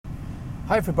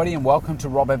Hi everybody and welcome to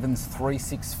Rob Evans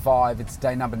 365. It's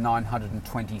day number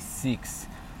 926.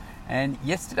 And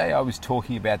yesterday I was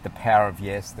talking about the power of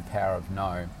yes, the power of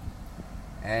no.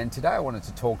 And today I wanted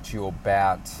to talk to you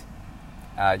about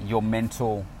your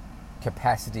mental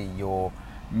capacity, your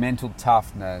mental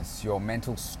toughness, your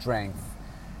mental strength,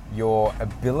 your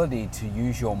ability to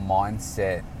use your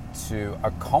mindset to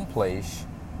accomplish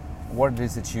what it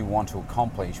is that you want to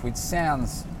accomplish, which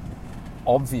sounds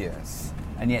obvious.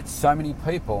 And yet so many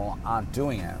people aren't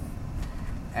doing it.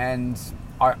 And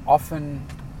I often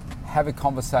have a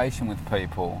conversation with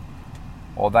people,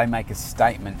 or they make a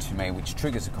statement to me which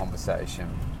triggers a conversation,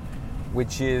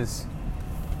 which is,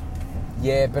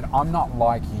 yeah, but I'm not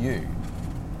like you.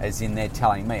 As in they're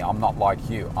telling me, I'm not like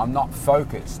you. I'm not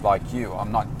focused like you.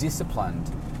 I'm not disciplined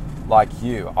like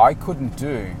you. I couldn't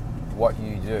do what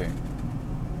you do.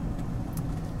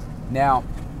 Now,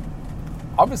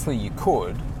 obviously you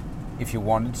could, if you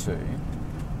wanted to,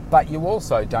 but you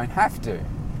also don't have to.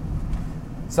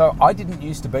 So I didn't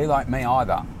used to be like me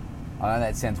either. I know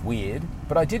that sounds weird,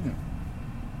 but I didn't.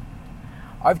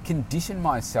 I've conditioned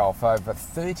myself over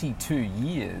 32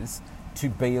 years to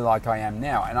be like I am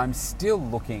now, and I'm still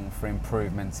looking for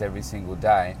improvements every single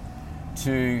day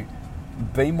to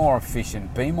be more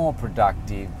efficient, be more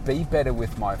productive, be better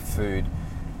with my food,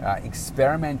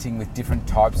 experimenting with different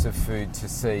types of food to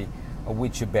see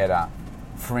which are better.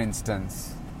 For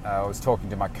instance, I was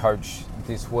talking to my coach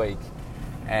this week,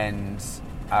 and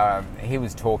we were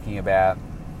talking about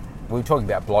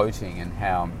bloating and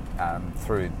how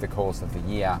through the course of the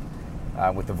year,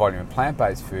 with the volume of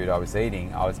plant-based food I was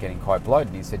eating, I was getting quite bloated.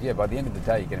 And he said, yeah, by the end of the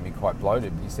day, you're going to be quite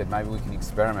bloated. He said, maybe we can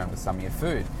experiment with some of your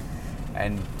food.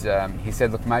 And he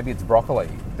said, look, maybe it's broccoli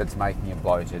that's making you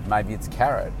bloated. Maybe it's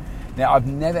carrot. Now, I've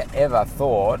never, ever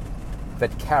thought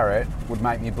that carrot would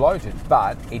make me bloated,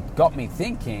 but it got me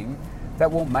thinking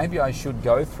that, well, maybe I should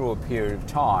go through a period of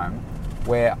time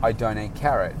where I don't eat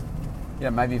carrot,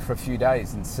 maybe for a few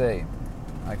days and see,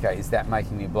 okay, is that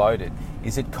making me bloated?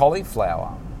 Is it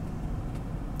cauliflower?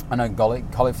 I know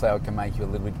cauliflower can make you a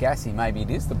little bit gassy. Maybe it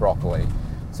is the broccoli.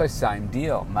 So same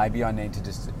deal. Maybe I need to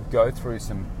just go through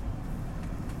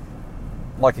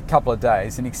a couple of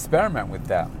days and experiment with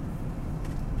that.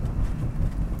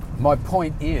 My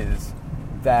point is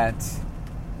that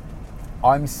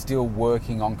I'm still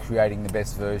working on creating the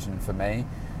best version for me,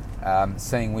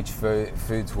 seeing which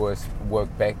foods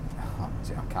work best.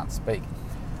 I can't speak.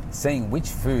 Seeing which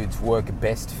foods work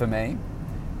best for me.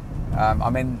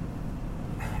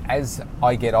 As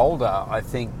I get older, I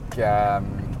think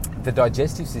the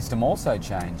digestive system also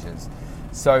changes.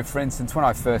 So, for instance, when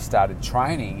I first started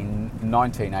training in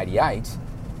 1988,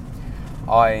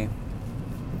 I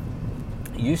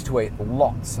used to eat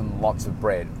lots and lots of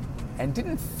bread and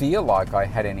didn't feel like I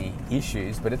had any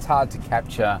issues, but it's hard to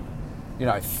capture,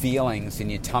 feelings in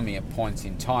your tummy at points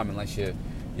in time unless you're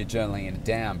journaling it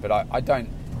down. But I don't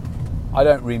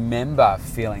remember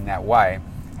feeling that way.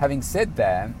 Having said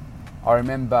that, I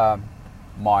remember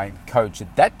my coach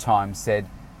at that time said,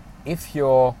 if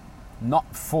you're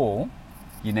not full,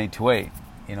 you need to eat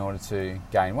in order to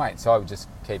gain weight. So I would just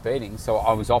keep eating. So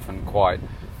I was often quite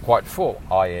full,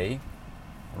 i.e.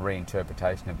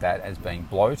 reinterpretation of that as being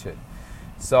bloated.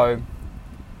 So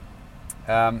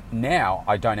now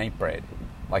I don't eat bread.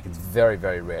 It's very,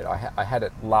 very rare. I had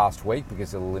it last week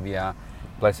because Olivia,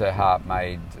 bless her heart,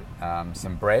 made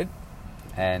some bread,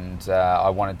 and I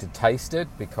wanted to taste it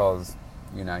because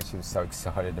she was so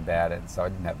excited about it. So I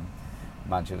didn't have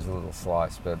much. It was a little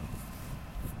slice, but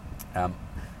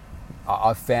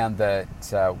I've found that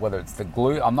whether it's the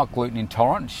gluten, I'm not gluten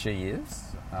intolerant. She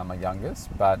is, my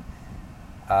youngest, but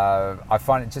I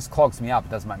find it just clogs me up.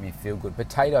 It doesn't make me feel good.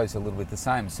 Potatoes are a little bit the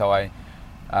same. So I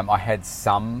had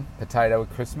some potato at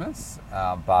Christmas,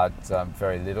 but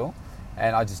very little,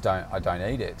 and I don't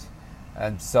eat it.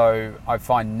 And so I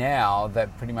find now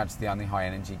that pretty much the only high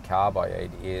energy carb I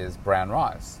eat is brown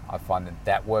rice. I find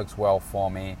that works well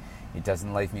for me. It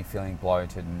doesn't leave me feeling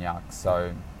bloated and yuck.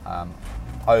 So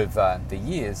over the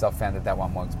years, I've found that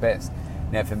one works best.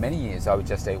 Now, for many years, I would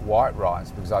just eat white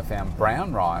rice because I found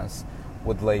brown rice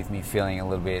would leave me feeling a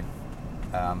little bit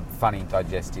funny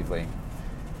digestively.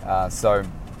 So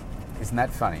isn't that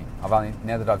funny?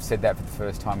 Now that I've said that for the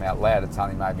first time out loud, it's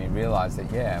only made me realise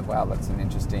that, yeah, wow, that's an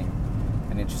interesting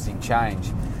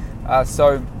change.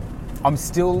 So I'm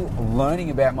still learning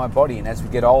about my body, and as we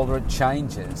get older, it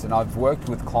changes. And I've worked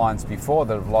with clients before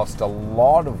that have lost a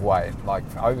lot of weight, like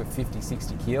over 50,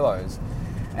 60 kilos,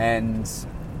 and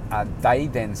they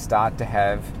then start to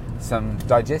have some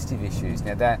digestive issues.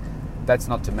 Now, that's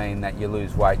not to mean that you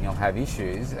lose weight and you'll have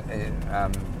issues.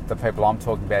 The people I'm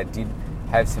talking about did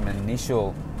have some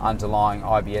initial underlying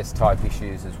IBS type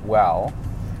issues as well,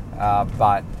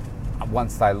 but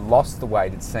once they lost the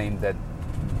weight, it seemed that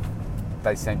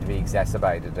they seemed to be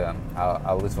exacerbated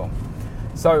a little.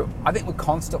 So I think we're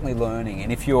constantly learning,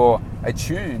 and if you're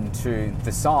attuned to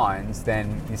the signs,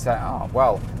 then you say, oh,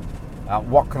 well,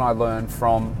 what can I learn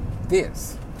from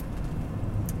this?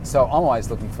 So I'm always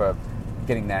looking for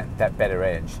getting that better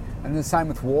edge. And the same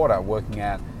with water, working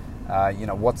out,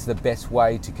 what's the best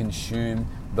way to consume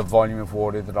the volume of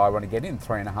water that I want to get in,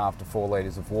 3.5 to 4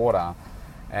 litres of water.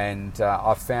 And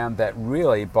I've found that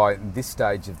really by this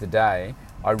stage of the day,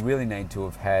 I really need to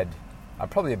have had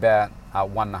probably about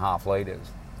 1.5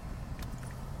 litres.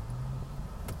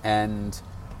 And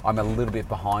I'm a little bit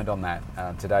behind on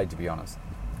that today, to be honest.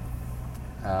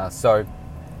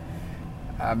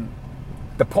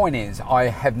 The point is, I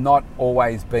have not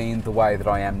always been the way that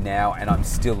I am now, and I'm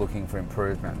still looking for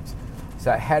improvement.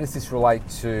 So how does this relate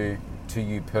to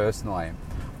you personally?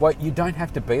 Well, you don't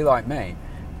have to be like me.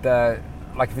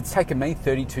 If it's taken me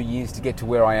 32 years to get to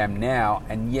where I am now,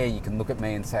 and yeah, you can look at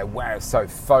me and say, wow, so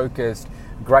focused,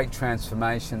 great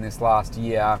transformation this last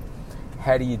year.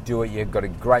 How do you do it? You've got a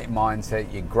great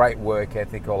mindset, your great work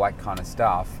ethic, all that kind of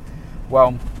stuff.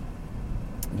 Well,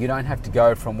 you don't have to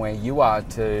go from where you are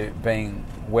to being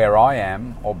where I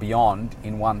am or beyond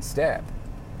in one step.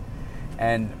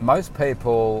 And most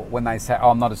people, when they say, oh,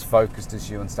 I'm not as focused as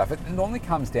you and stuff, it normally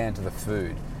comes down to the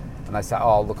food. And they say,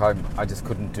 oh, look, I just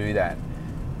couldn't do that.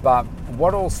 But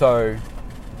what also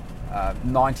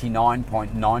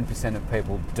 99.9% of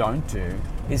people don't do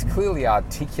is clearly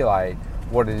articulate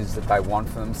what it is that they want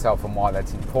for themselves and why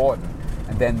that's important.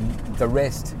 And then the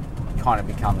rest kind of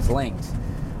becomes linked.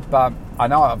 But I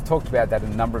know I've talked about that a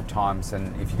number of times,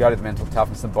 and if you go to the Mental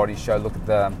Toughness and Body show, look at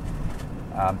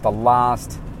the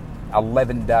last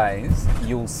 11 days,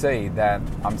 you'll see that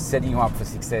I'm setting you up for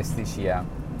success this year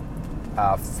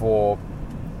for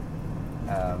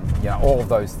all of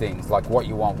those things, like what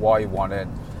you want, why you want it,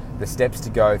 the steps to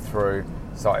go through.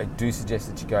 So I do suggest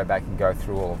that you go back and go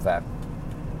through all of that.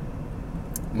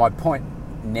 My point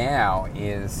now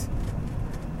is,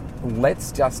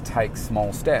 let's just take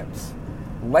small steps.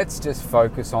 Let's just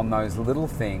focus on those little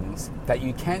things that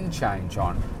you can change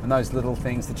on and those little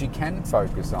things that you can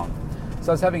focus on.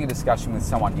 So I was having a discussion with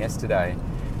someone yesterday,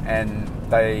 and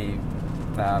they,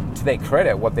 to their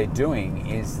credit, what they're doing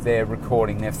is they're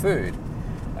recording their food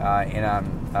in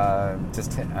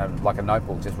like a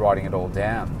notebook, just writing it all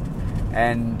down.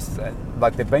 And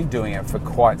they've been doing it for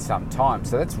quite some time,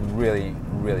 so that's really,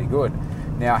 really good.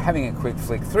 Now, having a quick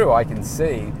flick through, I can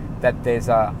see that there's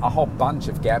a whole bunch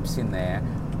of gaps in there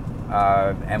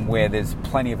and where there's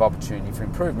plenty of opportunity for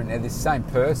improvement. Now, this same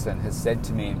person has said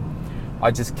to me,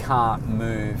 I just can't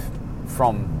move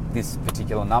from this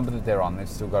particular number that they're on. They've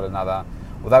still got another,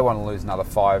 well, they want to lose another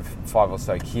five or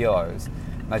so kilos.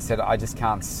 And they said, I just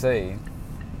can't see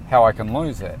how I can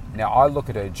lose it. Now, I look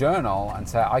at her journal and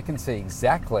say, I can see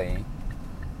exactly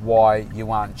why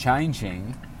you aren't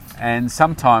changing. And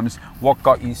sometimes what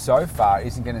got you so far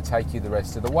isn't going to take you the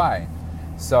rest of the way.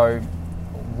 So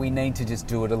we need to just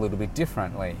do it a little bit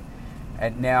differently.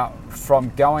 And now,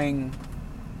 from going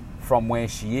from where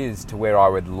she is to where I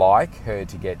would like her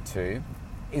to get to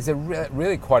is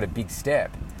really quite a big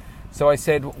step. So I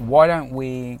said, why don't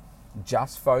we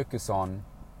just focus on,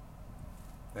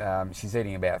 she's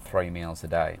eating about 3 meals a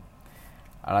day.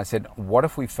 And I said, what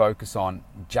if we focus on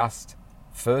just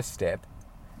first step,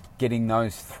 getting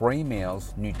those 3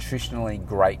 meals nutritionally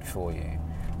great for you?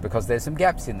 Because there's some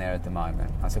gaps in there at the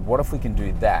moment. I said, what if we can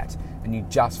do that and you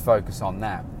just focus on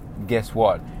that? And guess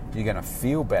what? You're going to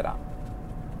feel better.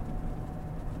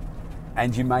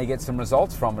 And you may get some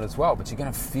results from it as well, but you're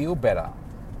going to feel better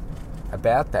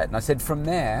about that. And I said, from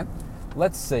there,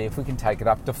 let's see if we can take it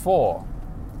up to 4.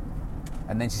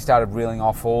 And then she started reeling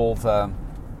off all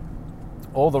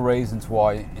the reasons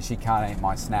why she can't eat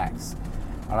my snacks.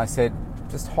 And I said,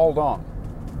 just hold on.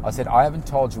 I said, I haven't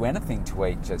told you anything to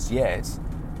eat just yet.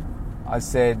 I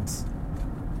said,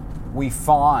 we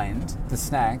find the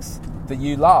snacks that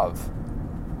you love.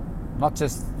 Not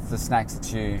just the snacks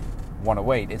that you want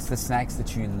to eat, it's the snacks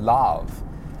that you love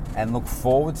and look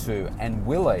forward to and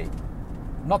will eat.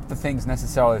 Not the things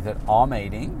necessarily that I'm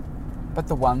eating, but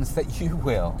the ones that you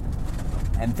will.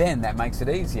 And then that makes it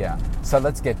easier. So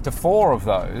let's get to 4 of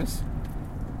those,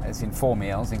 as in 4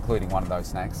 meals, including one of those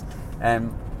snacks,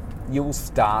 and you'll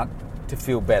start to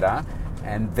feel better.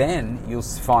 And then you'll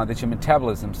find that your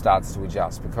metabolism starts to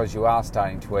adjust because you are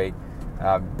starting to eat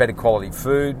better quality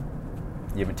food,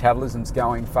 your metabolism's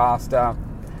going faster,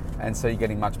 and so you're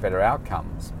getting much better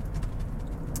outcomes.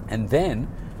 And then,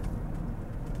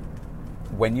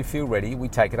 when you feel ready, we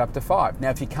take it up to 5.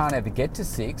 Now, if you can't ever get to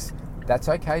 6, that's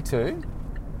okay too.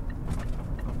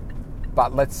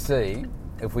 But let's see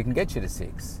if we can get you to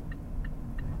 6.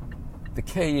 The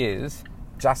key is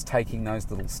just taking those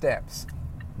little steps.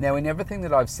 Now, in everything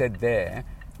that I've said there,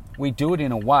 we do it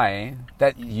in a way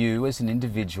that you as an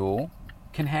individual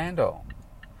can handle.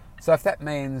 So if that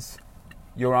means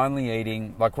you're only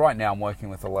eating, like right now I'm working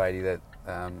with a lady that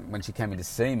when she came in to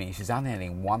see me, she's only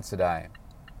eating once a day.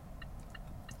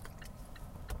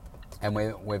 And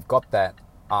we've got that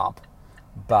up,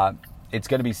 but it's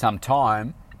going to be some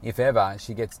time, if ever,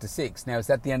 she gets to 6. Now, is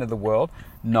that the end of the world?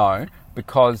 No,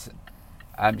 because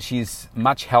she's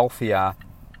much healthier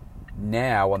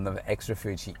now on the extra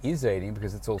food she is eating,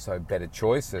 because it's also better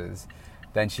choices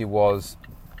than she was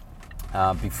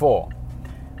before.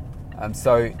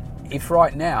 So if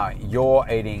right now you're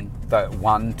eating the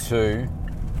 1, 2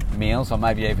 meals, or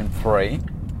maybe even 3,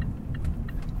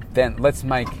 then let's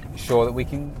make sure that we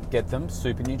can get them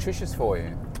super nutritious for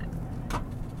you.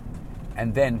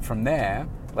 And then from there,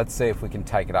 let's see if we can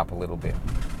take it up a little bit.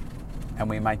 And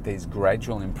we make these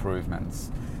gradual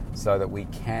improvements so that we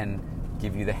can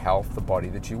give you the health, the body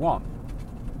that you want.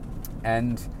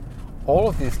 And all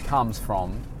of this comes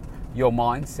from your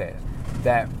mindset,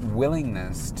 that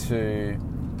willingness to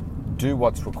do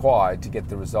what's required to get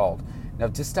the result. Now,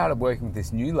 I've just started working with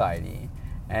this new lady,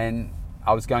 and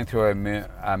I was going through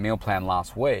a meal plan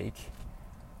last week,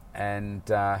 and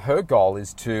her goal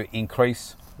is to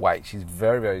increase weight. She's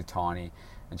very, very tiny,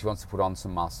 and she wants to put on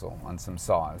some muscle and some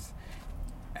size.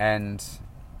 And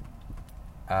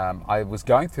I was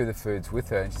going through the foods with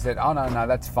her, and she said, "Oh, no,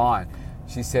 that's fine."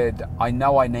 She said, "I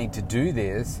know I need to do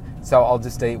this, so I'll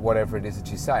just eat whatever it is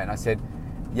that you say." And I said,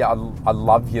 "Yeah, I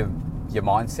love your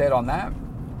mindset on that,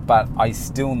 but I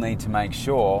still need to make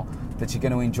sure that you're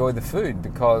going to enjoy the food,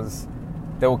 because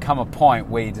there will come a point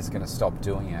where you're just going to stop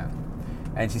doing it."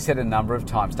 And she said a number of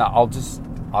times, "No,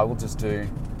 I will just do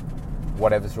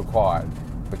whatever's required,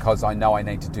 because I know I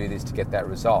need to do this to get that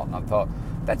result." And I thought,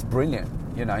 that's brilliant.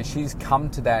 You know, she's come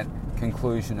to that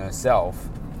conclusion herself.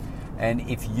 And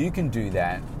if you can do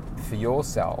that for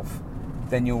yourself,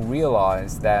 then you'll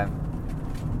realize that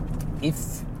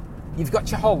if you've got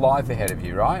your whole life ahead of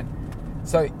you, right?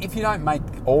 So if you don't make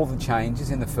all the changes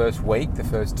in the first week, the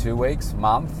first 2 weeks,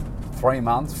 month, 3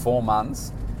 months, 4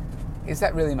 months, does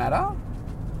that really matter?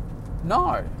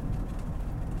 No.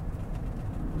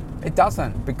 It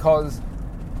doesn't, because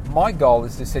my goal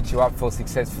is to set you up for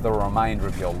success for the remainder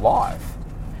of your life.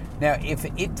 Now, if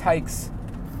it takes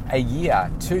a year,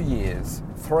 2 years,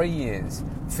 3 years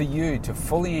for you to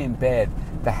fully embed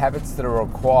the habits that are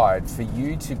required for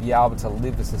you to be able to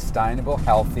live a sustainable,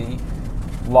 healthy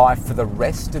life for the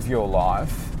rest of your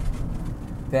life,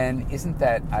 then isn't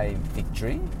that a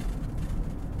victory?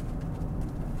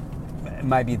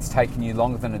 Maybe it's taken you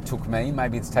longer than it took me.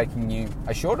 Maybe it's taken you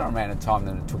a shorter amount of time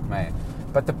than it took me.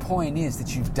 But the point is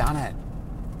that you've done it.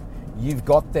 You've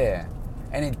got there.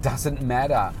 And it doesn't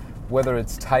matter whether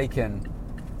it's taken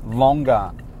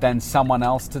longer than someone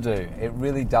else to do. It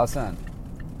really doesn't.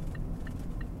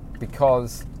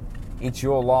 Because it's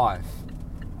your life.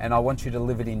 And I want you to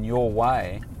live it in your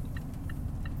way.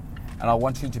 And I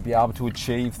want you to be able to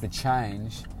achieve the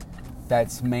change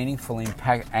that's meaningful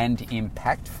and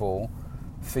impactful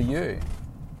for you.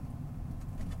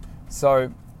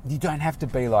 So you don't have to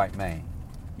be like me.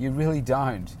 You really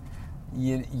don't.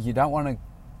 You don't want to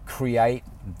create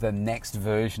the next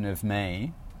version of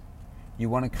me. You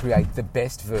want to create the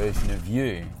best version of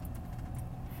you.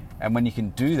 And when you can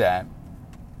do that,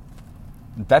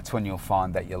 that's when you'll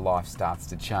find that your life starts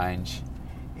to change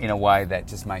in a way that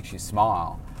just makes you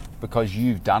smile, because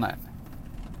you've done it.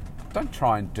 Don't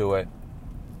try and do it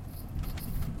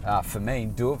for me.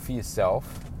 Do it for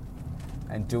yourself,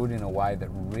 and do it in a way that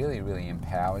really, really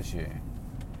empowers you,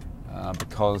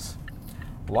 because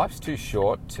life's too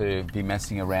short to be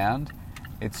messing around.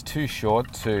 It's too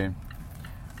short to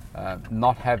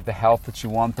not have the health that you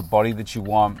want, the body that you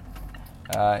want.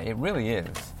 It really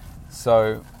is.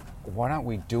 So why don't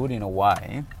we do it in a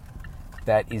way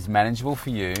that is manageable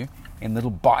for you, in little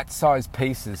bite-sized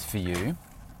pieces for you,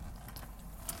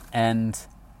 and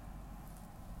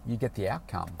you get the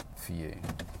outcome for you.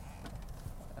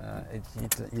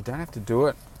 You don't have to do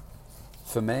it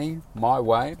for me, my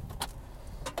way.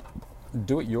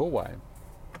 Do it your way.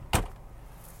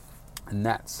 And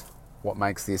that's what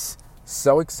makes this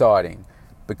so exciting,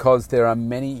 because there are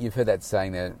many, you've heard that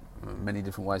saying, there are many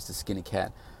different ways to skin a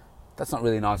cat. That's not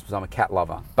really nice because I'm a cat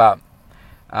lover, but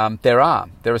there are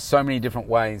so many different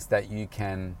ways that you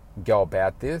can go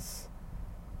about this.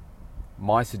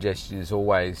 My suggestion is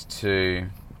always to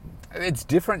It's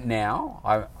different now,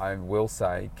 I will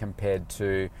say, compared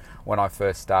to when I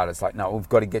first started. It's like, no, we've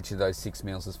got to get you those 6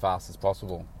 meals as fast as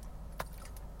possible.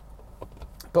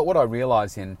 But what I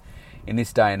realise in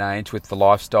this day and age, with the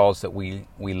lifestyles that we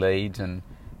lead and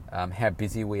how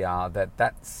busy we are,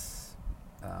 that's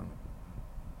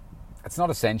it's not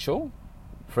essential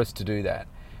for us to do that,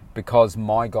 because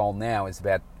my goal now is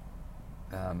about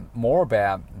more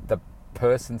about the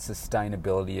person's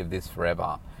sustainability of this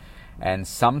forever. And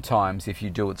sometimes if you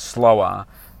do it slower,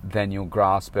 then you'll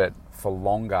grasp it for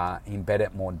longer, embed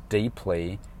it more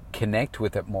deeply, connect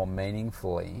with it more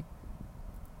meaningfully,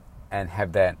 and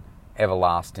have that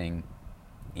everlasting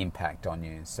impact on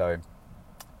you. So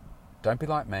don't be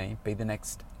like me, be the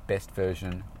next best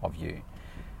version of you.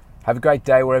 Have a great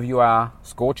day wherever you are.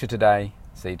 Scorcher today.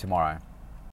 See you tomorrow.